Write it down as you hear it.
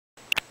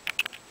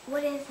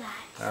What is that?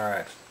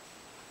 Alright.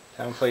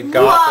 Haven't played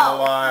golf in a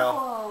while.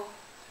 Whoa.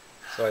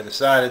 So I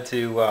decided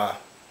to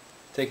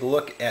take a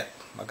look at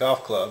my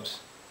golf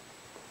clubs.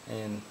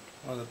 And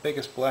one of the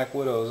biggest black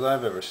widows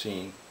I've ever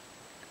seen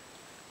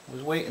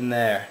was waiting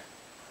there.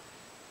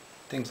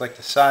 Things like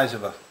the size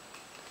of at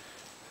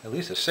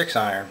least a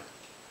 6-iron.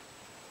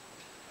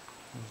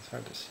 It's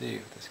hard to see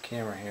with this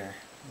camera here.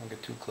 I won't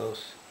get too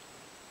close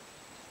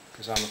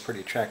because I'm a pretty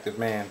attractive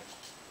man,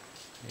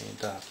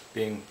 and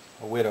being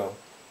a widow,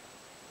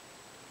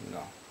 you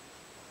know,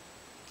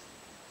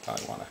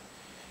 probably want to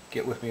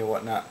get with me or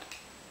whatnot.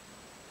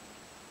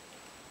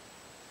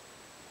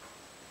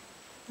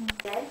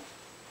 Dead?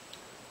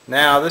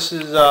 Now this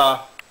is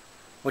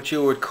what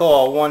you would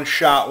call one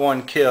shot,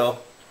 one kill.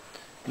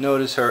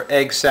 Notice her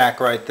egg sac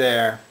right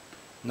there.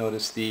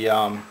 Notice the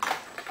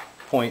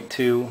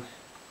 .2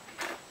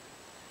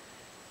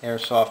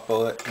 airsoft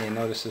bullet, and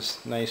notice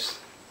this nice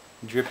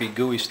drippy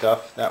gooey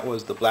stuff. That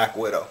was the Black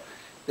Widow.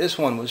 This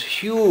one was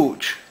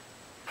huge.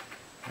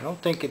 I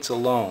don't think it's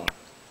alone,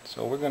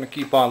 so we're going to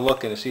keep on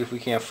looking to see if we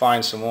can't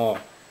find some more.